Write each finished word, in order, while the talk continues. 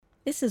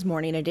This is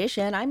Morning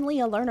Edition. I'm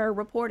Leah Lerner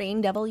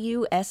reporting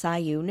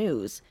WSIU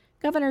News.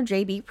 Governor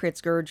J.B.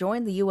 Pritzker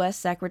joined the U.S.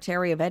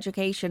 Secretary of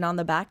Education on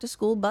the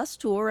back-to-school bus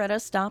tour at a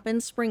stop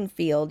in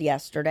Springfield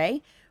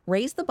yesterday.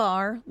 Raise the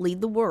bar, lead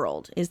the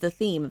world is the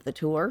theme of the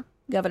tour.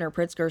 Governor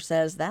Pritzker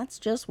says that's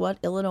just what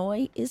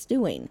Illinois is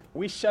doing.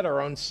 We set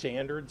our own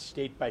standards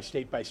state by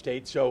state by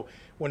state. So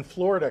when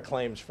Florida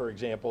claims, for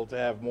example, to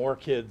have more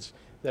kids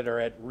that are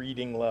at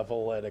reading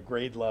level, at a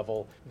grade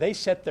level, they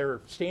set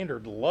their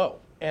standard low.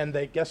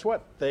 And guess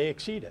what? They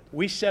exceed it.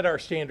 We set our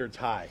standards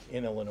high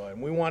in Illinois,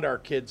 and we want our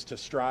kids to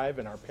strive,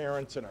 and our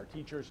parents and our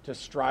teachers to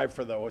strive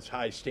for those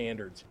high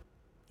standards.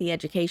 The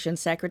education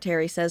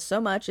secretary says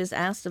so much is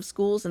asked of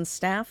schools and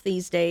staff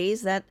these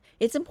days that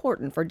it's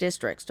important for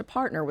districts to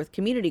partner with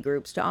community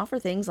groups to offer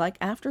things like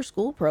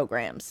after-school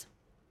programs.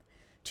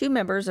 Two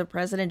members of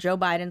President Joe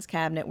Biden's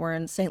cabinet were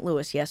in St.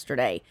 Louis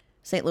yesterday.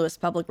 St. Louis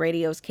Public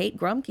Radio's Kate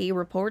Grumke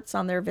reports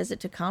on their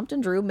visit to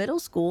Compton-Drew Middle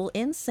School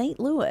in St.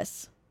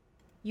 Louis.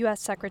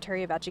 U.S.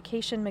 Secretary of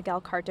Education Miguel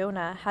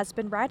Cardona has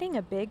been riding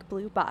a big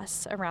blue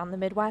bus around the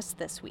Midwest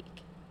this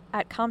week.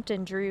 At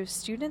Compton-Drew,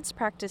 students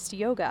practiced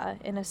yoga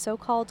in a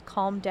so-called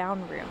calm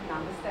down room.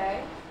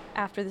 Namaste.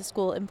 After the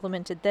school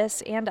implemented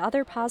this and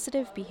other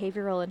positive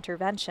behavioral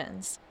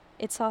interventions,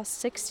 it saw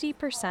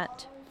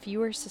 60%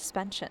 fewer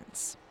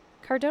suspensions.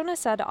 Cardona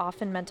said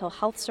often mental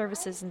health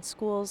services in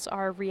schools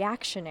are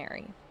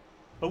reactionary.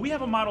 But we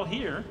have a model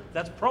here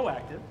that's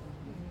proactive,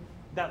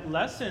 that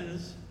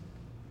lessens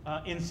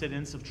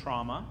incidents of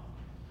trauma.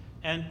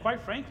 And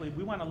quite frankly,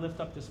 we want to lift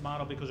up this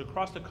model because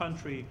across the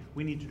country,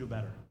 we need to do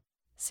better.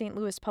 St.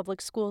 Louis Public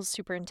Schools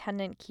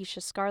Superintendent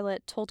Keisha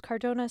Scarlett told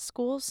Cardona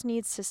schools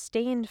need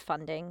sustained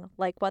funding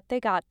like what they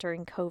got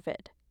during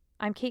COVID.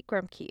 I'm Kate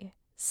Grumke,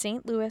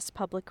 St. Louis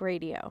Public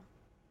Radio.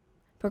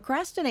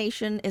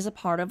 Procrastination is a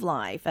part of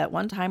life. At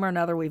one time or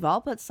another, we've all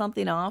put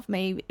something off,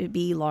 may it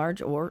be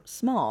large or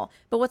small.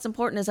 But what's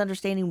important is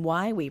understanding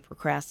why we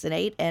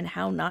procrastinate and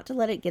how not to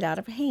let it get out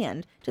of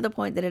hand to the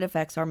point that it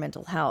affects our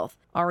mental health.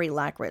 Ari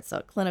Lackritz,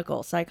 a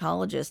clinical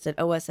psychologist at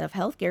OSF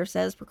Healthcare,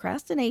 says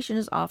procrastination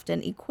is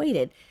often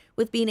equated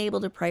with being able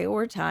to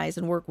prioritize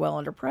and work well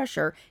under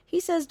pressure. He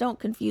says don't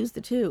confuse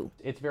the two.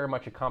 It's very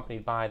much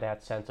accompanied by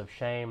that sense of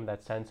shame,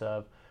 that sense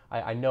of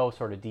I know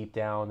sort of deep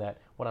down that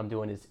what I'm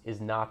doing is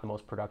not the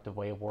most productive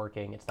way of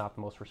working. It's not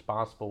the most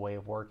responsible way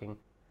of working.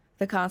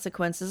 The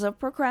consequences of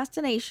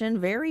procrastination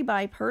vary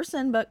by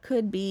person, but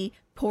could be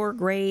poor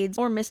grades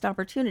or missed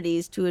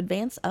opportunities to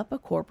advance up a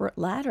corporate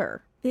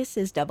ladder. This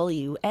is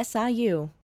WSIU.